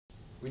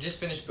We just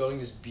finished building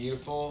this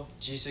beautiful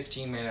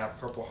G16 made out of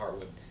purple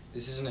heartwood.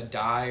 This isn't a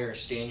dye or a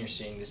stain you're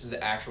seeing, this is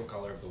the actual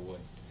color of the wood.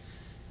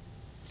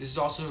 This is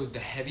also the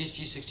heaviest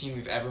G16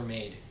 we've ever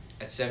made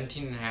at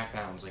 17.5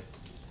 pounds. Like,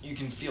 you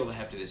can feel the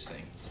heft of this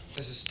thing.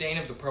 The sustain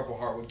of the purple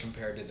heartwood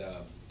compared to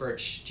the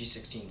birch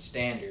G16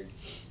 standard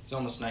is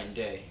almost night and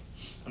day.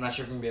 I'm not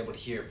sure if I'm going to be able to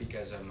hear it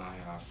because of my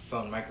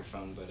phone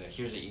microphone, but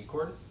here's the E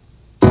chord.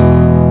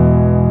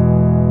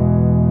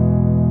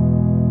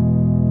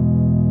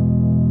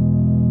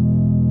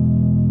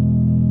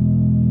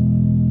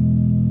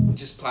 It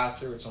just plows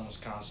through, it's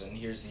almost constant.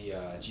 Here's the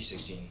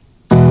G16.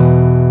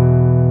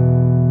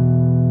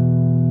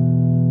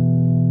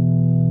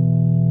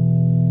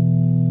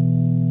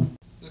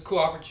 It was a cool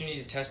opportunity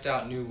to test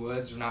out new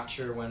woods. We're not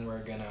sure when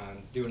we're going to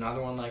do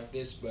another one like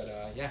this,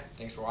 but yeah,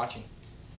 thanks for watching.